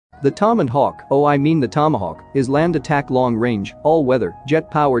The the Tomahawk, is land attack long-range, all-weather,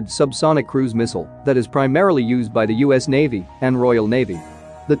 jet-powered subsonic cruise missile that is primarily used by the US Navy and Royal Navy.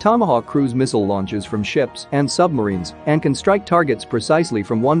 The Tomahawk cruise missile launches from ships and submarines and can strike targets precisely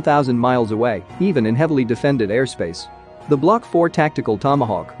from 1,000 miles away, even in heavily defended airspace. The Block 4 Tactical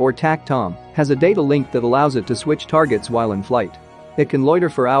Tomahawk, or TACTOM, has a data link that allows it to switch targets while in flight. It can loiter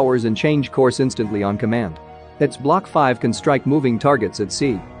for hours and change course instantly on command. Its Block 5 can strike moving targets at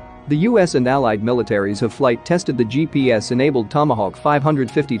sea. The US and allied militaries have flight tested the GPS-enabled Tomahawk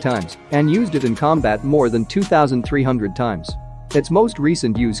 550 times and used it in combat more than 2,300 times. Its most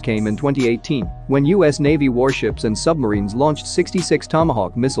recent use came in 2018 when US Navy warships and submarines launched 66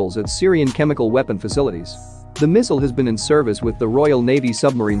 Tomahawk missiles at Syrian chemical weapon facilities. The missile has been in service with the Royal Navy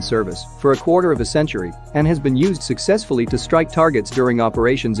Submarine Service for a quarter of a century and has been used successfully to strike targets during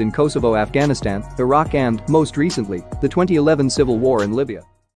operations in Kosovo, Afghanistan, Iraq and, most recently, the 2011 civil war in Libya.